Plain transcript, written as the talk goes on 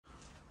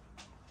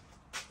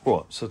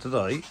Right, so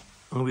today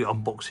I'm going to be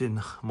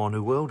unboxing my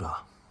new welder.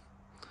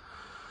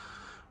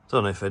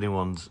 Don't know if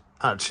anyone's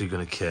actually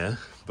going to care,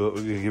 but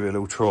we're going to give it a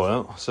little try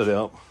out, set it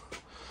up,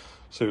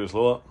 see what it's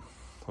like.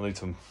 I need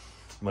to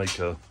make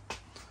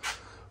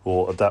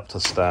or adapt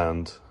a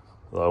stand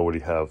that I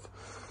already have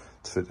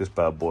to fit this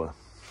bad boy,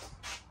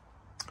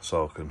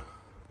 so I can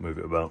move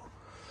it about.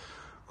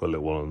 Got a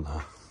little one on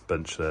the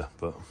bench there,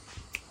 but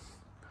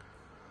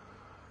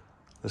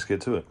let's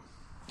get to it.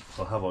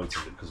 I have opened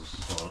it because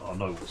I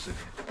know what's in it,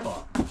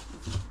 but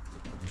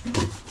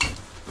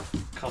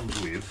it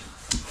comes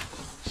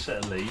with a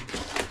set of lead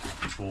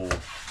for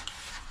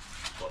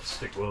like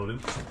stick welding,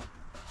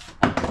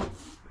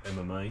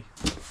 MMA,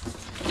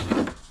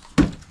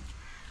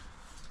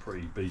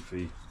 pretty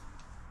beefy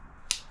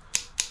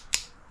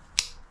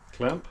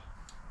clamp,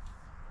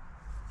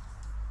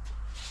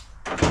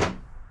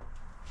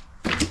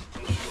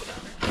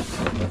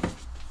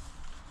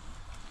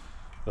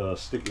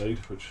 stick lead,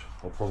 which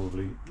I'll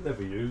probably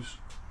never use.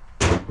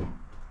 Never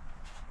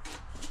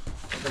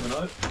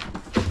know.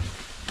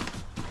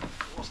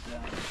 What's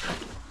down?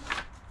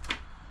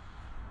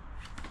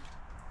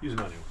 Use a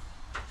manual.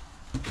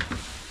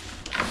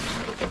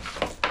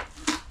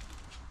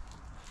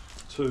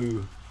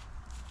 2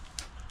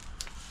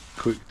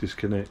 quick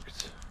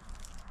disconnect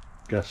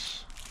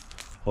gas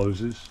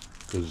hoses,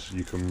 because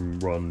you can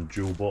run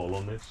dual bottle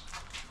on this.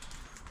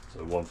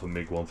 So one for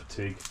MIG, one for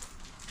TIG.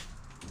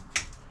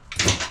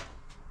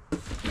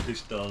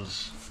 This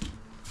does,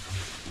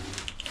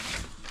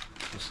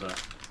 what's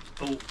that?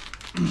 Oh,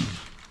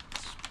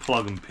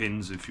 plug and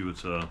pins if you were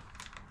to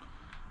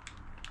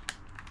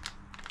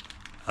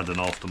add an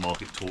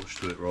aftermarket torch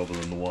to it rather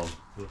than the one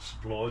that's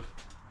supplied,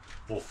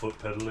 or foot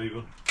pedal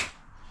even.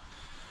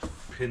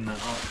 Pin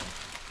that up,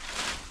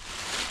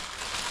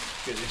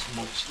 get this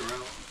monster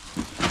out.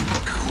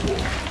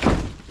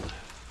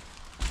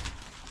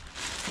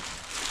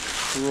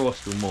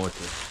 Christ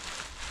almighty,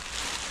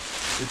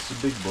 it's a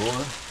big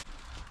boy.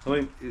 I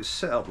mean, it's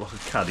set up like a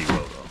caddy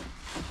welder,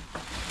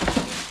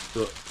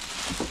 but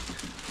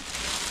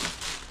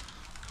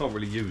can't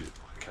really use it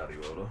like a caddy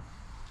welder.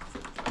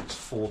 It's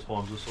 4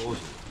 times the size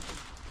of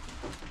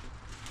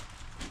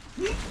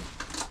it.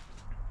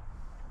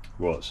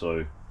 Right,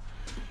 so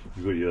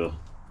you've got your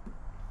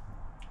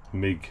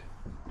MIG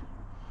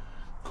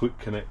quick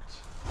connect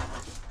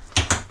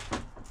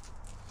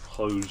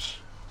hose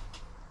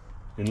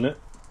inlet.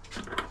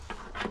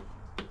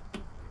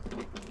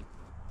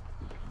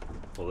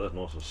 Well, that's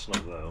nice and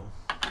snug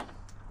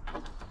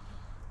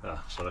there.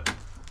 So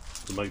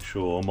to make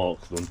sure I mark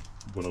them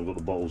when I've got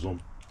the bottles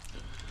on,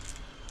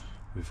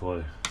 if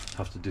I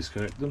have to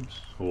disconnect them,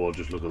 or I'll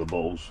just look at the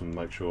bottles and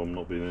make sure I'm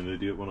not being an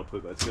idiot when I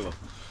put that together.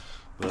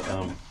 But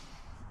I've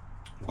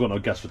got no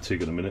gas for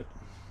TIG in a minute.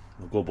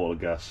 I've got a bottle of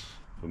gas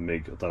for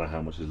MIG. I don't know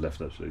how much is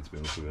left actually, to be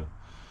honest with you.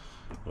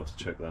 I'll have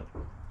to check that,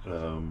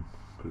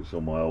 because it's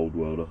on my old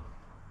welder,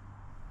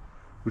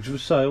 which is for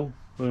sale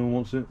if anyone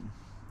wants it.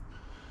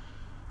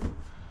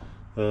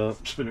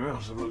 Spin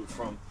around, so look at the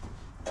front.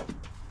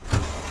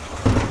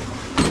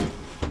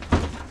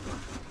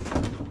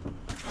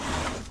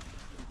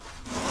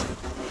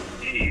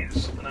 It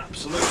is an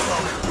absolute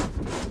fun.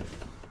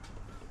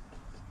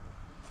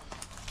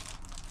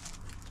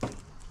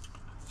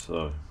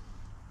 So,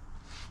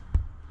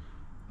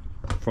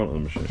 front of the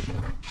machine.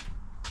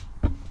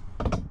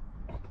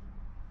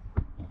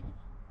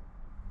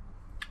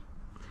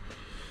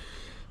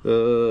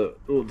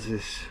 What's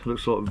this?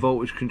 Looks like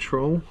voltage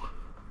control.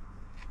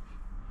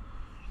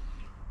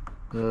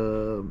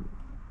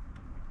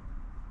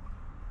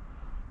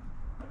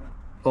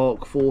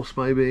 Arc force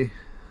maybe,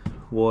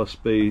 wire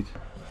speed,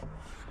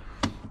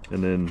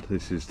 and then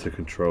this is to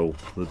control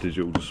the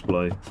digital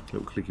display,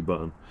 little clicky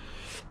button.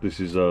 This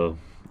is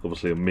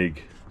obviously a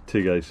MIG,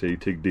 TIG AC,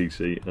 TIG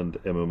DC and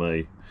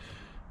MMA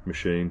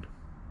machine.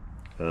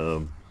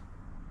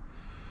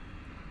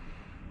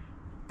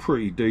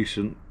 Pretty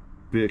decent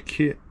bit of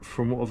kit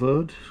from what I've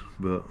heard,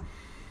 but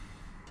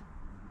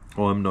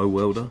I'm no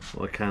welder.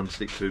 I can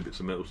stick 2 bits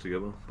of metals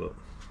together, but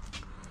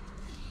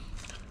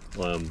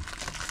I am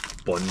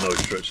by no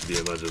stretch of the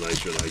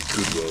imagination a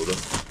good welder.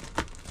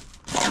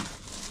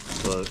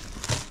 So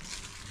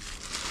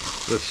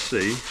let's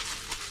see if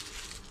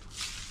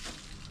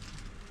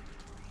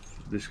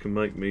this can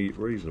make me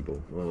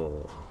reasonable.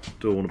 Oh,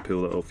 do I want to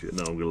peel that off yet?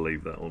 No, I'm going to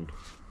leave that on.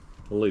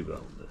 I'll leave that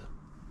on there.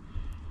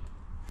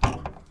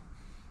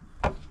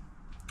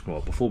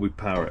 Right, before we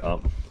power it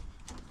up,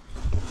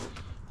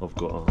 I've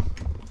got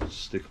a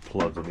stick a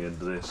plug on the end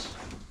of this.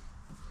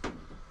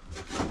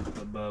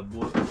 A bad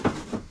boy.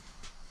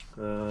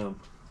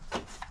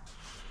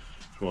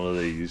 It's one of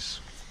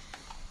these,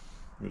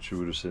 which you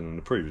would have seen in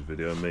the previous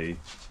video, me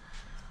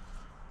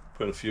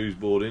putting a fuse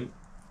board in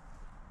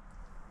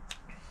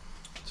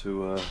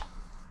to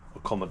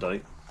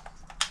accommodate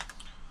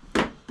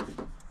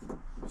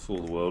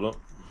for the welder,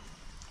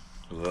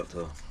 because I had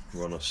to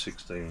run a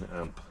 16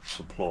 amp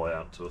supply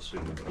out to a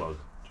single plug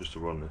just to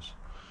run this.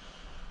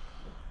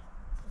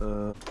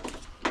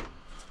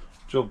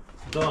 Job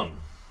done.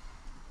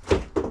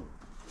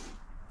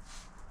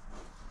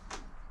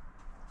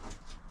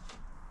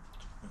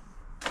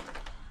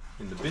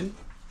 bin.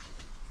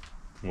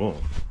 What?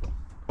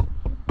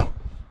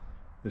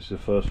 This is the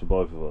first for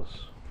both of us.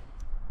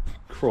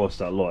 Christ,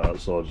 that light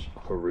outside's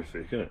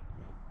horrific, isn't it?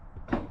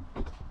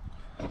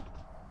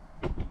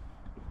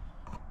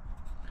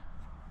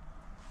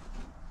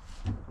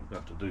 We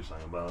have to do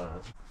something about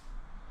that.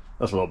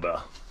 That's a lot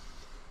better.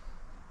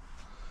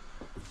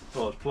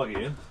 Right, let's plug it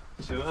in,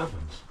 see what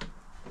happens.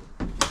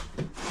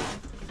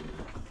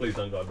 Please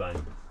don't go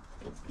bang.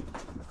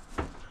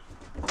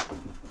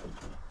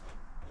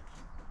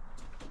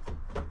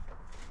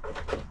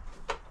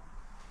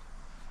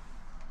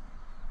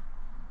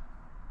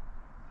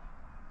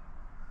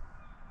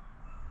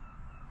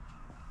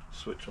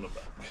 Switch on the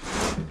back.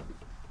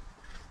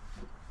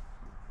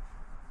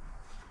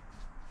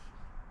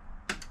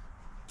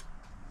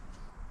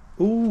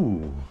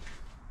 Ooh,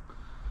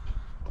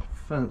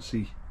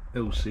 fancy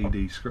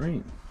LCD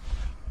screen.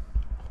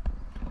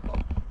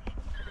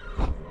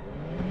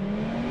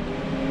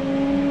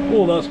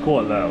 Oh, that's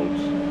quite loud.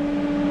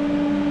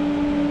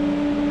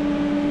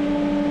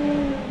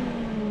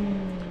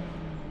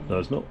 No,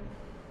 it's not.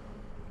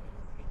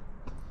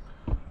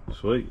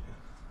 Sweet.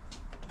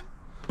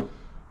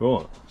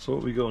 Right, so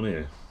what we got on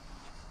here?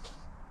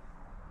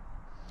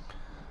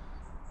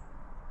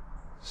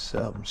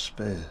 Seldom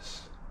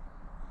spares.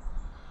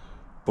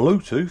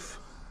 Bluetooth?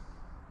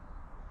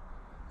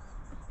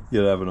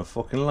 You're having a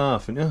fucking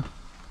laugh, aren't you?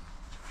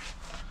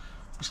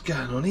 What's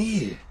going on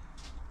here?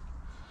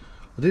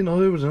 I didn't know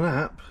there was an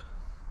app.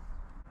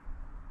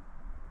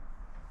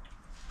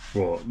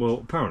 Right, well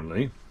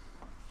apparently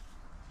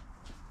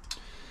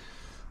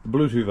the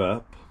Bluetooth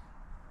app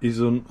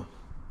isn't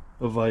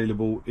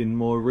available in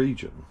my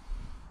region,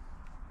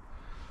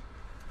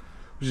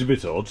 which is a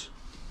bit odd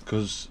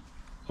because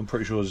I'm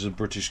pretty sure it's a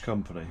British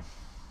company.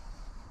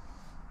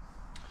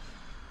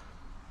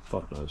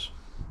 Fuck knows.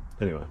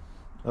 Anyway,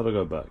 how do I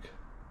go back?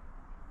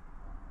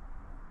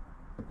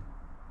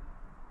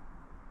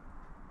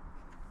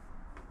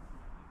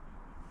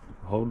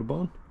 Hold the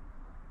button.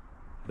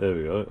 There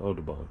we go, hold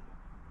the button.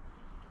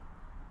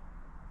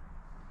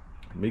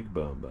 Mig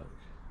burn back.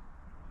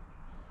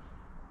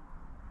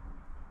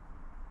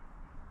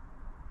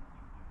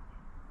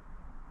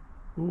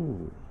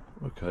 Ooh,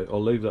 okay,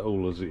 I'll leave that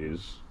all as it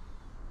is.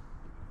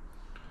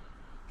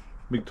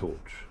 Big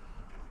torch.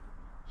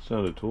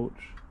 Standard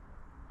torch.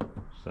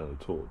 Standard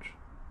torch.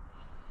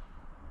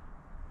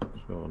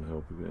 Let's go on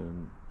help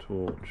again.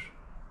 Torch.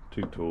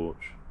 Tig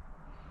torch.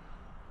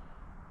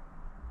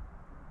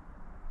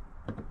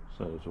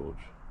 Standard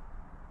torch.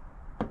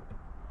 There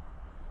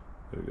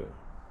we go.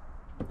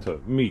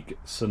 So, Mig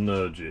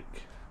Synergic.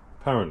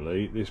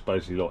 Apparently, this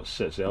basically like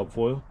sets it up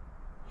for you.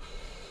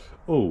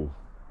 Oh.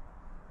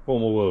 What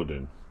am I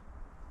welding?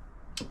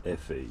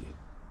 FE.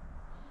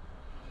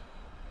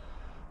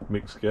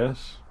 Mixed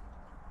gas.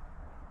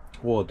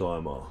 Wire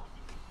diamer.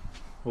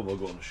 What have I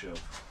got on the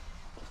shelf?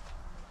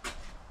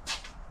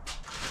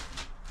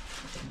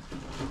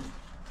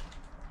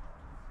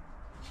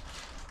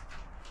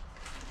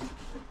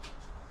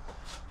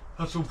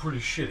 That's all pretty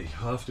shitty.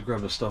 I have to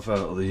grab the stuff out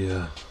of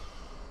the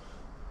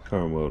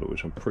current welder,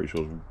 which I'm pretty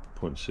sure is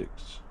 0.6.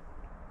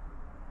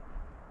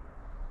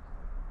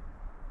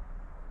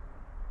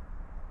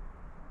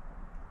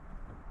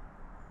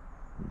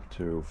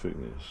 Material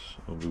thickness.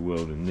 I'll be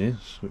welding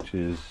this, which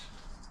is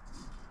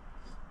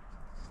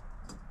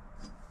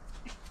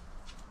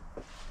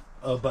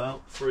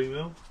about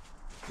 3mm,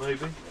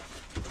 maybe.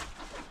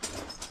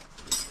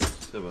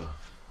 Let's have a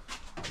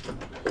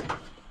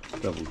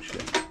double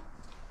check.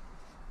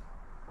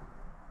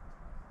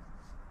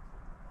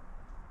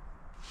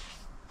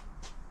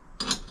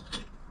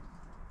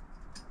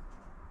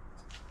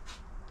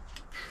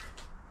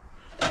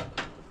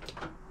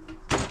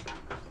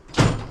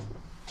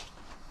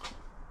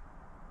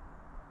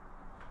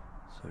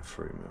 So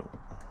 3mm.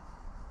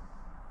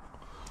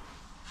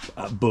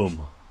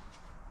 Boom.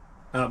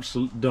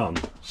 Absolute done.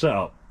 Set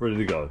up, ready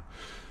to go.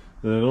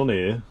 And then on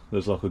here,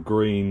 there's like a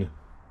green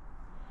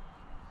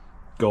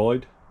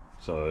guide.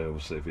 So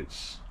obviously, if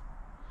it's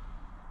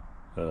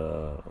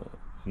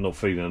not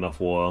feeding enough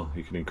wire,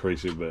 you can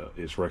increase it, but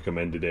its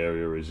recommended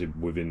area is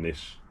within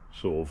this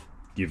sort of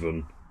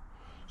given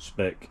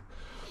spec.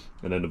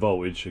 And then the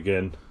voltage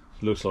again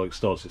looks like it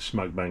starts at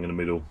smack bang in the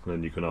middle, and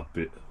then you can up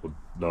it or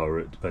lower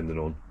it depending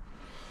on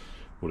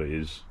what it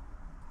is.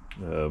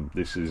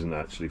 This isn't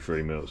actually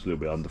 3mm, it's a little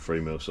bit under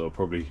 3mm, so I'll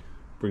probably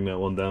bring that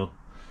one down,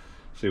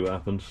 see what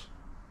happens.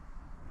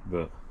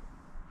 But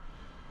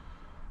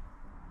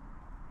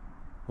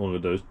what I'm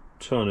going to do is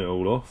turn it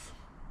all off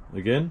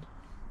again,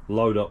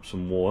 load up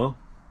some wire,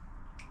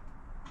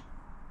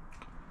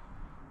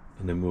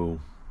 and then we'll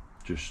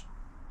just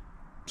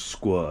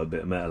squirt a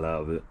bit of metal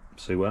out of it,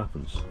 see what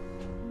happens.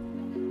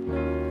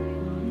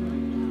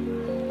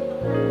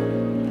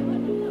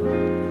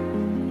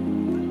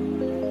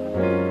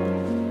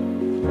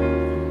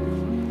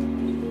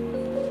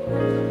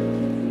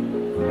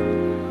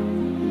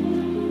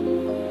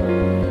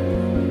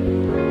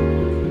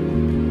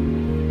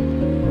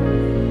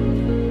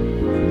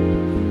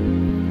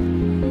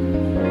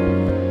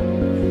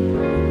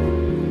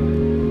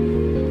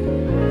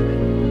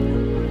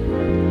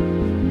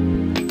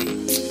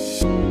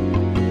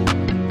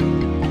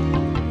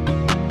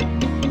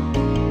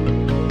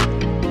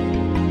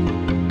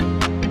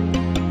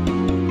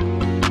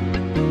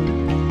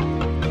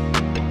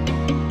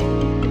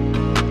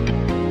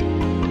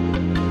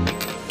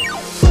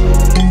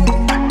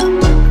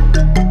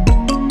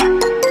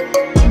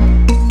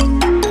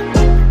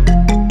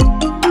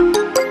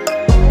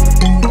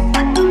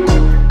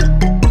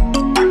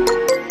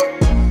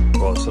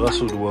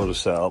 welder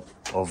setup,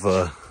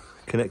 I've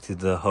connected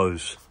the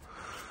hose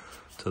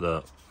to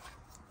the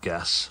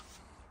gas.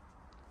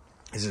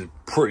 This is a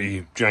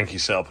pretty janky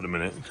setup at the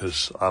minute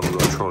because I haven't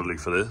got a trolley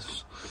for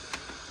this.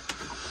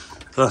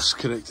 That's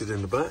connected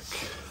in the back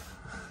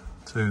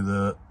to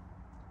the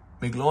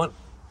big line.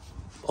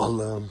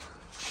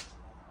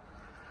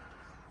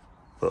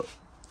 But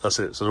that's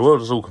it. So the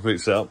welder's all complete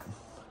set up.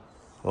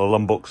 I'll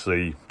unbox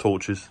the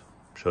torches,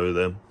 show you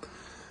them,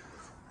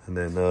 and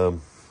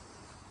then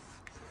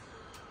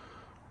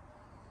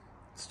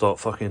start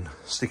fucking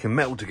sticking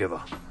metal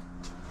together.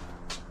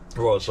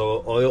 Right,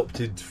 so I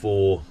opted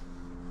for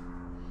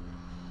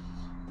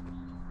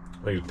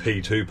maybe a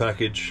P2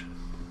 package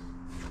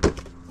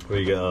where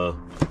you get a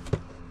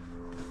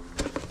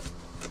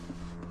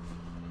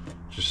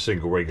just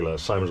single regulator,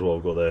 same as what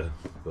I've got there,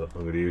 but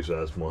I'm going to use that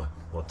as my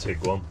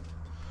TIG one.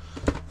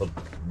 I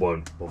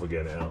won't bother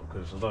getting it out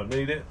because I don't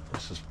need it.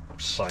 It's the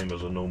same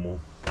as a normal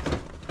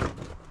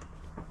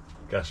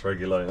gas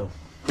regulator.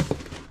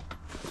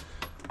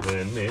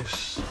 Then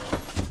this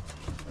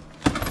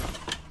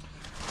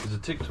is a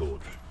TIG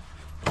torch.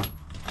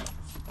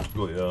 You've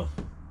got your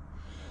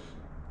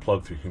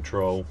plug for your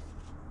control,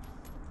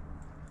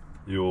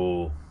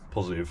 your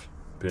positive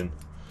pin,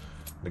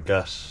 the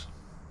gas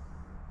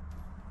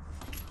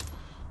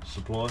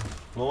supply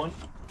line,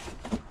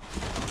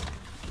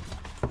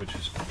 which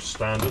is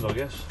standard, I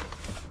guess,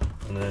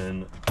 and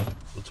then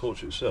the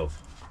torch itself.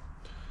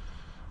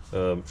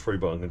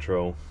 3-button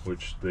control,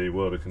 which the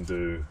welder can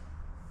do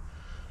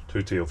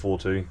 2T or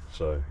 4T,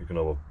 so you can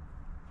either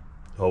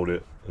hold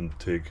it and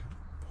TIG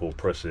or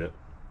press it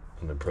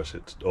and then press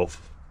it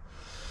off.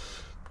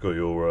 Got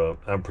your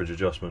amperage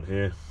adjustment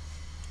here.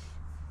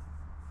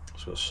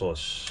 It's got a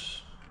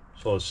size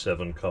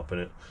 7 cup in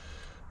it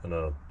and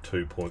a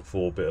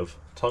 2.4 bit of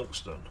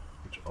tungsten,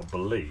 which I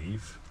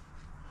believe,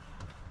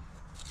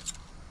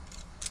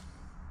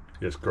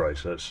 yes, grey,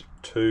 so it's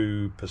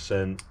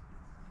 2%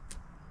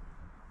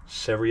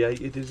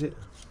 serrated, is it?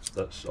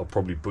 That's, I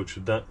probably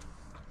butchered that,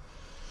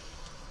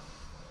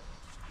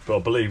 but I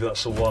believe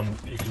that's the one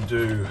you can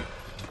do.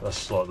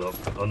 That's like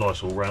a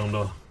nice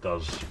all-rounder,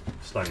 does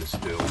stainless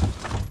steel,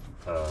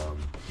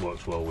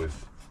 works well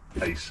with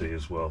AC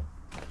as well.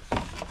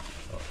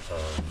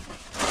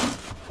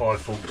 I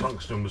thought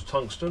tungsten was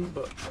tungsten,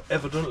 but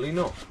evidently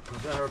not,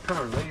 because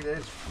apparently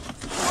there's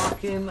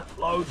fucking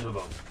loads of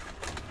them.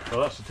 So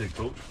that's the TIG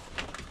torch.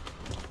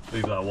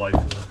 Leave that away for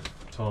the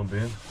time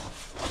being.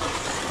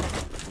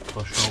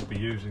 I shan't be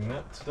using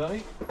that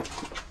today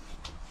because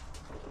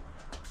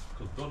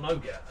I've got no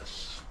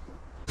gas.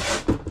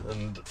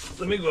 And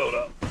the MIG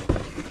welder,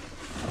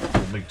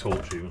 or MIG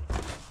torch even,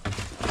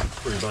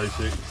 pretty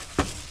basic,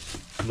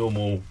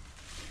 normal.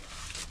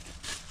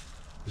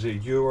 Is it a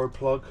Euro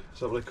plug? Is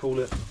that what they call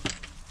it?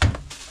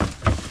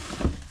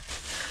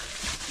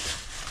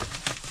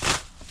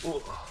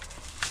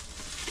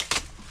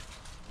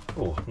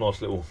 Oh,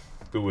 nice little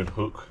built-in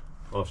hook.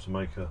 I have to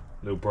make a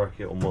little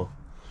bracket on my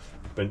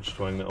bench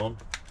to hang that on.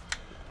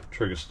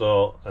 Trigger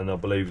start, and I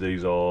believe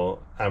these are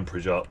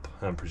amperage up,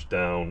 amperage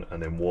down,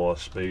 and then wire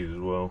speed as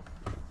well.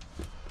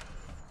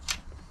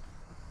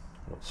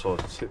 What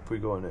size tip we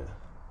got in here?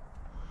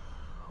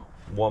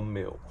 1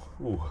 mil.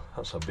 Ooh,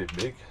 that's a bit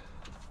big.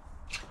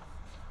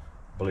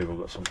 I believe I've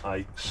got some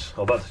 8s.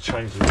 I'm about to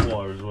change the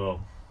wire as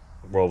well,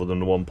 rather than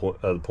the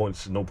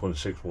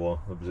 0.6 wire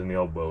that was in the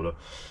old welder,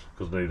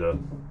 because I need a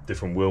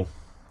different wheel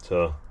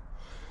to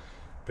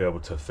be able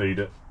to feed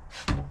it,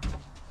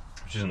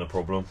 which isn't a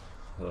problem.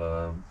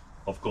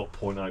 I've got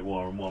 0.8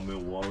 wire and 1 mil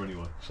wire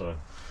anyway, so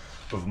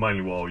but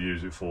mainly what I'll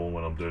use it for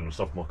when I'm doing the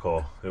stuff in my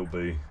car, it'll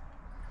be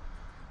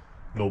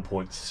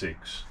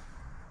 0.6,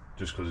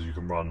 just because you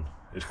can run,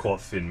 it's quite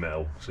thin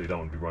metal, so you don't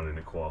want to be running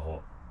it quite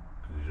hot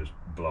because you just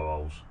blow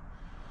holes,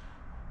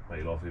 make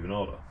your life even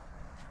harder.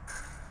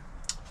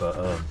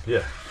 But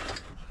yeah,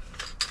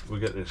 we'll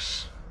get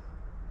this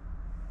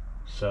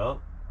set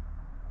up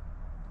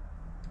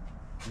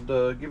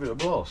and give it a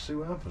blast, see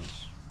what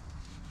happens.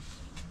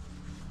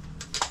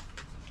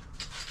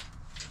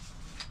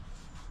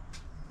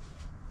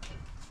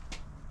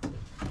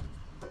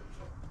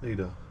 Need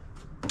a,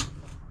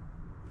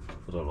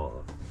 I don't like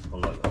that, I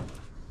like that.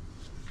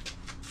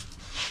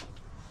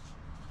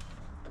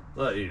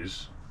 That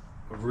is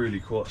a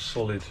really quite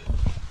solid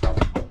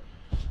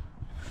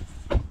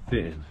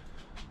fitting.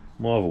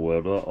 My other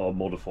welder, I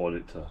modified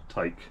it to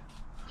take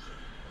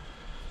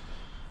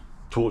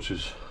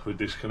torches with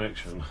this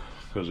connection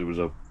because it was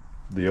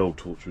the old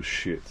torch was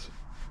shit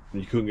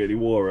and you couldn't get any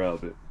wire out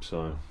of it.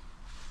 So,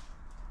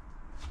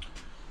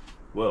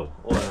 well,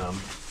 I am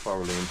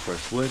thoroughly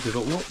impressed. What did I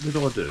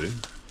do?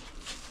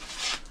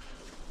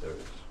 There it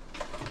is.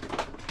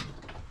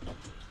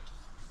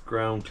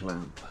 Ground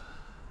clamp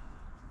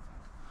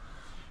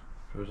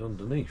goes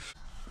underneath.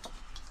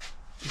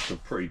 It's a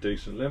pretty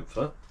decent length,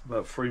 that,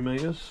 about 3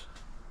 meters.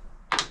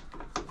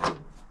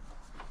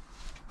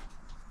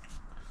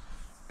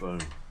 Boom.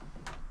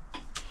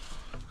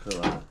 Look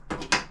at that.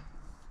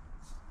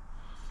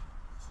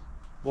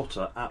 What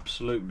an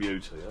absolute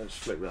beauty. Let's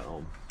flick that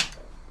on.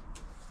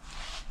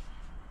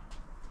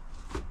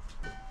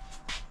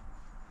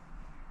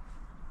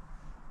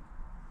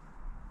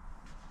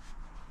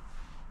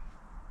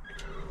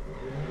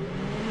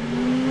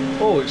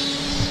 Oh, it's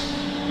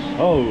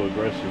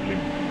aggressively.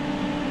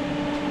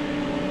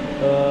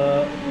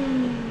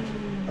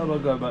 How do I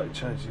go back and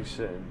change these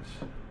settings?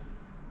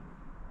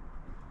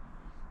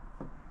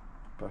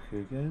 Back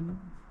again,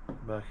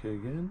 back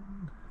again.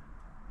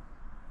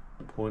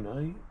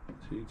 0.8,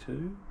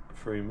 T2,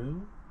 3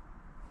 mil.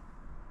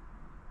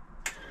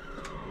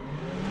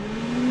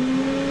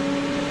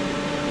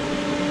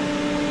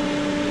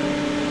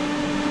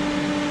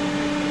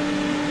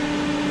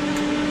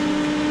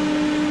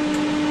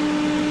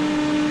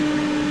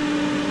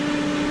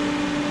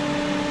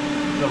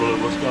 Have a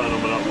look what's going on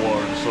with that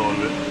wire inside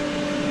of it.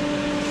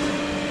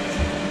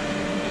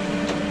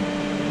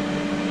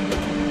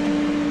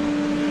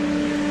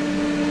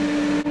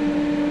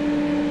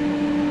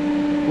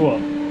 What?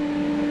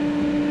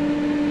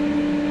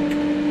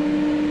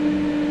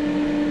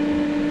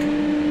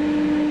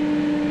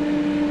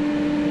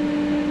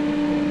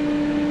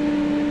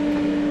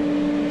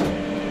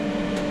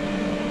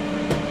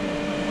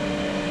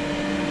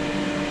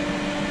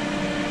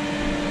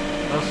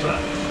 That's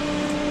that.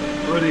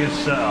 Ready to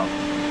set up.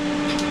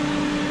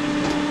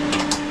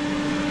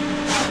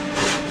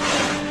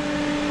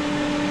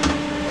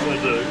 What I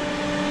do,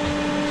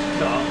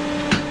 cut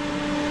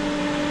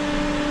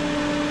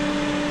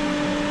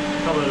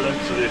a couple of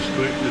lengths of this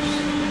quick, just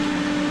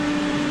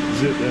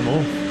zip them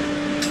off,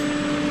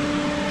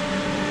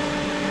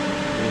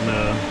 and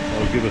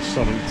I'll give us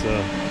something to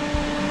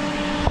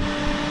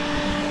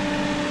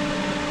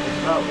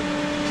start with.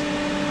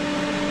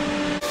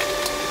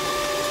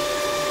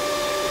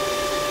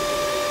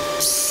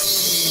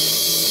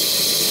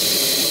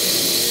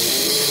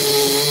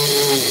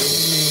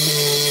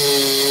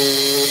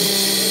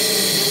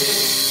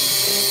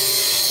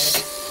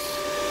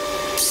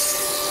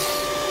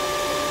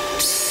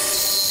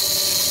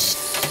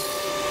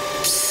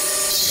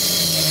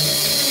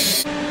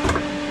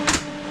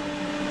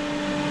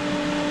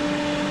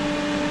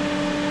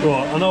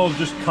 Right, I know I've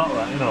just cut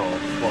that in half,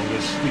 but I'm going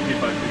to stick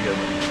it back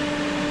together.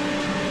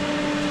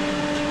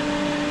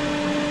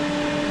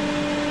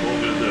 What I'm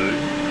going to do,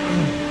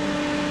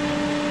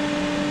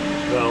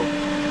 well,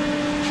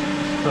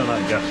 turn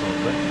that gas on a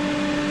bit.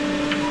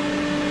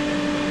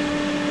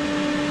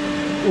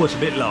 Oh, it's a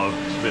bit low,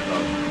 it's a bit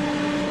low.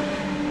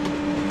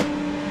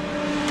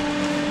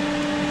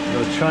 I'm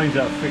going to change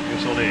that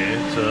thickness on here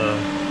to,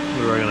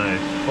 what do I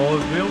reckon,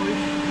 5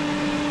 mil-ish?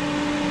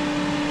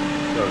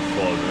 Go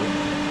 5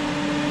 mil.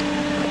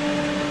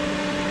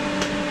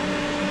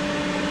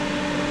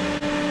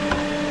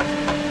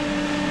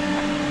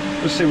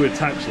 Let's see what it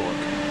tacks like.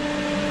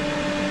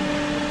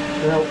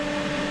 Now,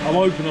 I'm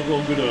hoping I've got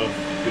a good earth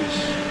because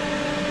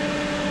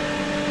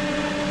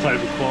the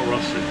table's quite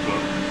rusted,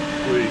 but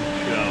we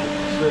shall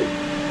see.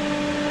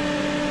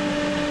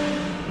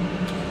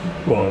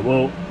 Right,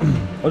 well,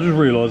 I just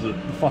realised that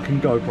the fucking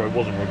GoPro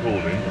wasn't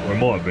recording, or it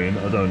might have been,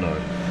 I don't know.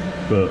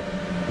 But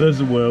there's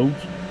the weld.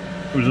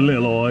 It was a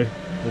little eye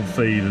on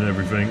feed and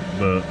everything,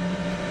 but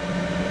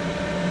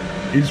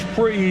it's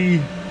pretty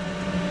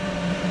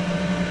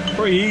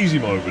easy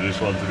mode with this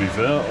one, to be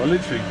fair. I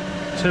literally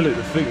tell it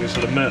the thickness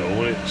of the metal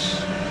and it's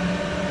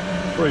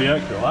pretty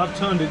accurate. I've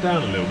turned it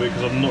down a little bit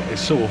because I'm not,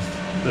 it's sort of,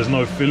 there's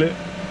no fillet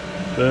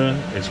there,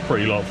 it's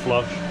pretty like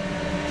flush.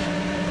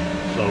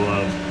 So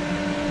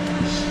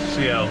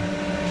see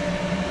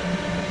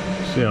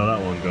how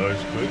that one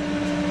goes quick.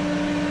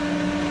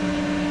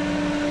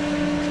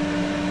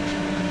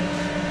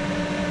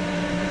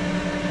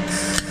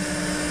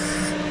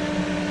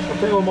 So I'll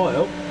tell you what might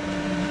help.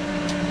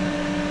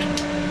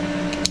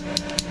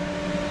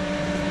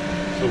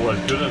 It's always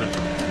good, isn't it?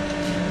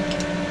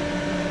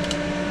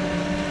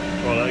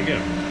 Try that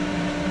again.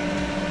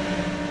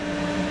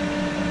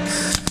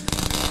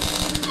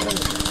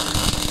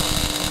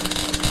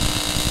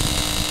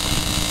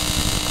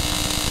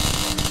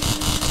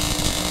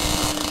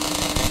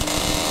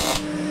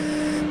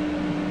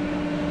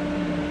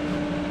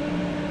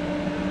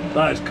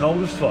 That is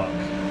cold as fuck.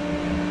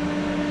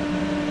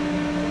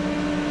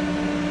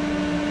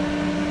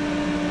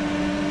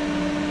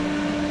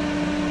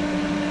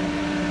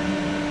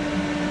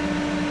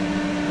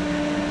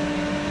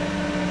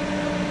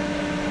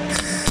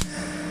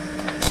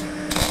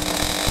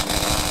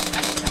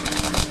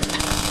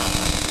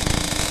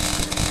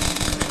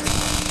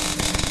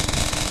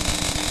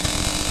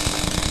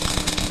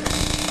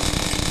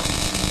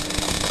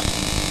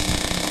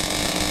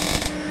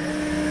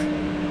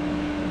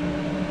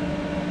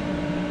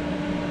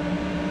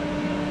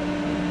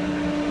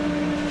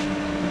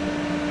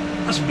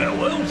 That's a better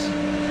weld.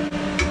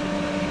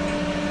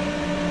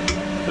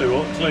 Tell you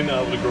what, clean that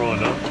up with a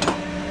grinder.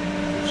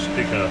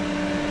 Stick a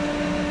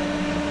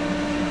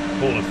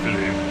corner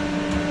fillet in.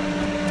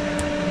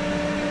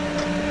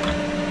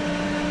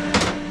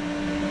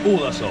 Oh,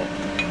 that's hot.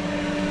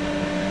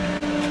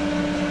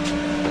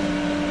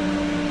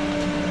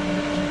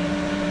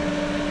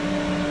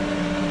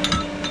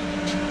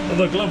 Oh,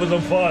 the glove is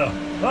on fire.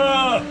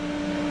 Ah!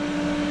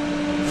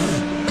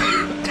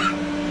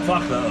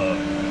 Fuck that up.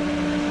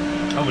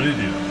 I'm an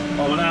idiot.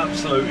 I'm an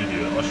absolute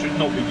idiot. I should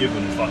not be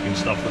given fucking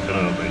stuff that can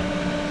hurt me.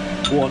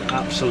 What an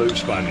absolute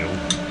spaniel.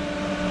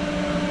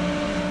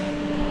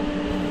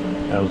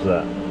 How's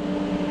that?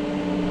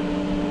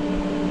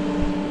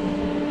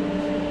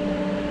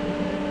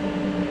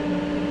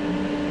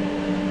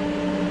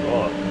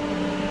 Right.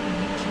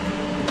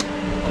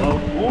 Oh,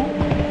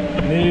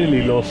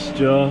 nearly lost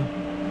ya.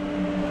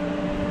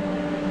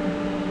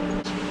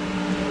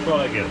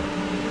 Try again.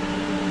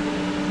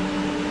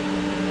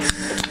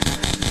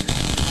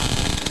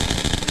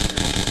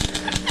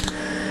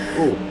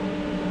 Oh.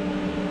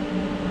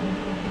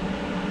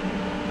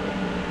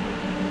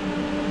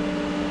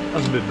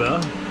 That's a bit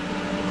better.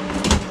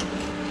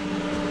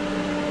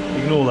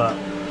 Ignore that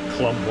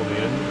clump on the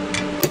end.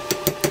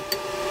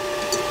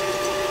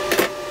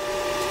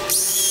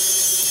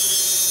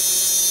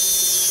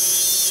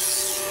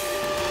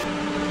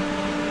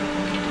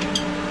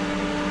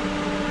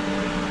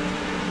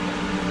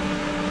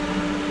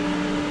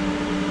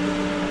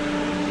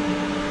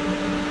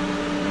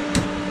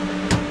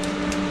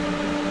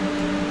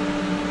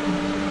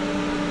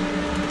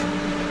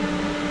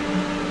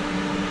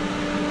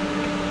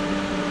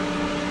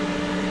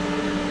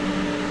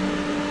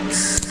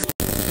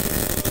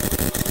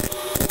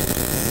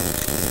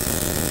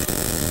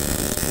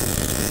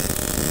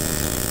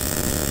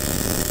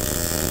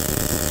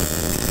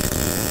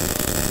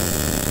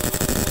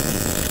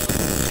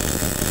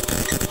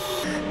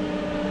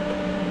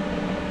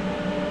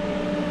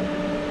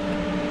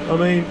 I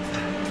mean,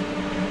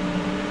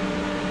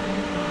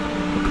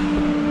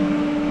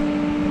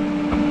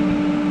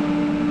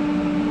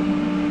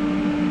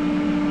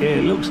 yeah,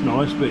 it looks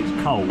nice, but it's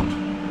cold.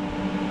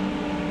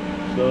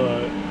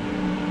 So,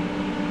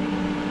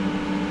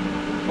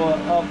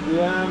 fire up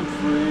the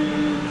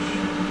amperage.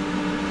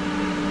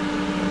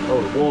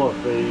 Oh, the wire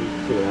feed,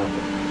 see what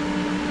happens.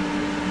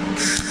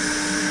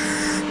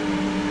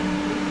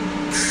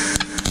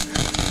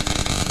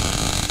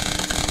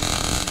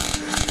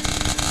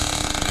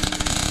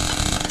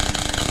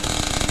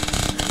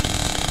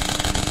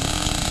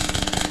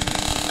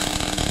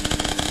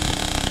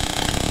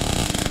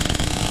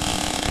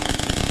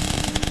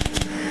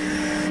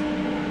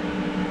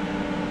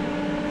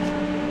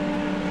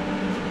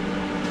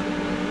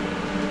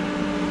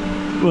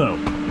 Well,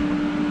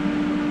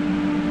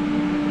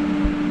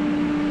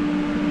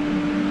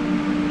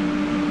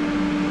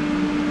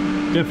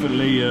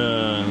 definitely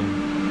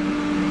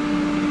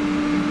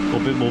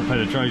got a bit more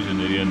penetration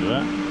at the end of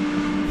that.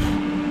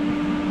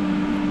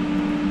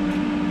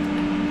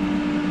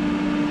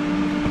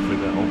 Flick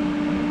that on.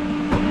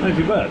 Ain't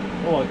too bad.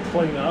 All right,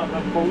 clean that up,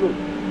 have a full look.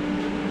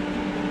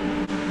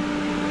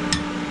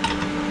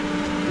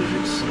 Does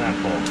it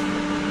snap off?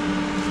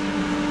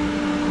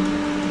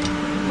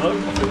 No, I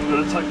think we're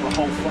going to take the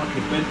whole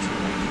fucking bench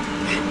away.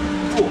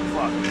 Oh,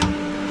 fuck.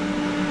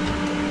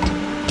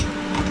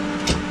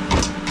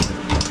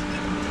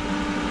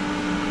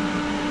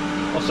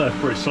 I'll say it's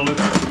pretty solid.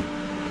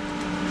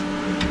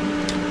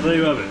 There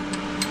you have it.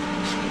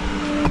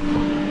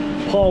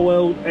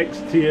 Parweld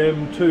XTM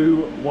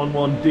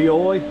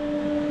 211DI.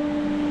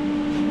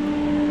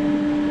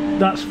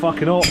 That's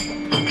fucking hot.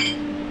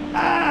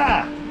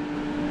 Ah!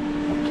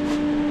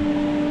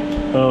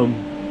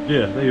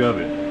 Yeah, there you have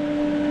it.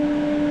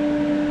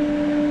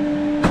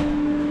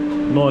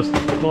 Nice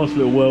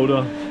little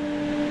welder.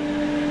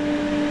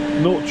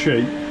 Not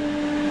cheap,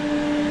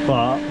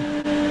 but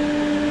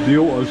the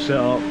auto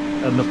setup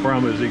and the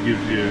parameters it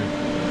gives you,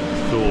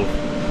 sort of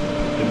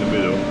in the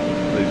middle,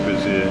 these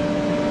bits here,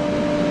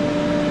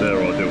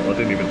 they're ideal. I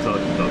didn't even touch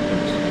the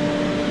ductings.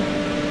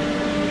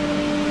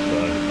 So,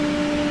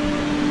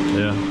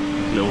 yeah,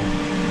 little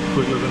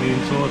quick look on the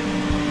inside.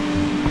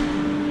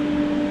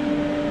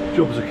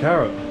 Job as a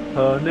carrot.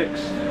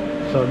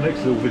 Next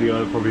little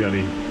video, probably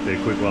only be a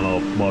quick one. I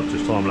might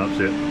just time lapse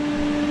it. I'm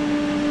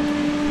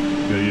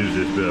going to use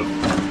this bit of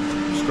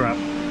scrap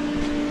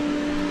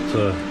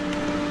to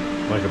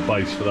make a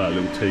base for that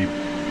little T,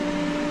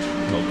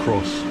 not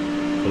cross,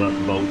 for that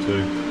to bolt to.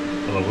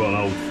 And I've got an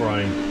old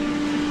frame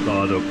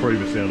that I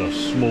previously had a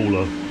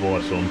smaller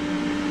vice on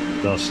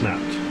that I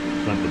snapped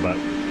the back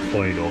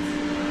clean off.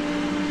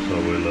 So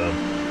we'll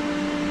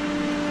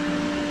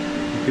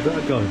give that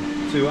a go,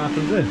 see what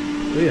happens there.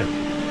 But yeah.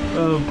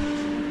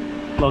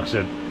 Like I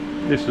said,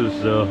 this is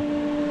just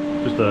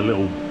a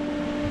little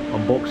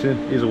unboxing.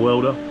 Here's a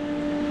welder.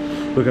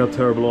 Look how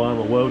terrible I am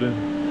at welding.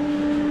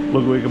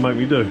 Look what it can make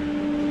me do.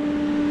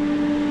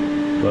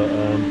 But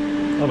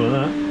other than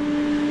that,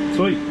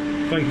 sweet.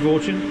 Thank you for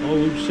watching. I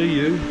will see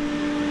you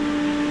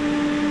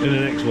in the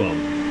next one.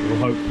 With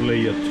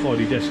hopefully a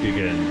tidy desk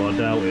again, but I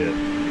doubt it.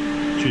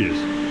 Cheers.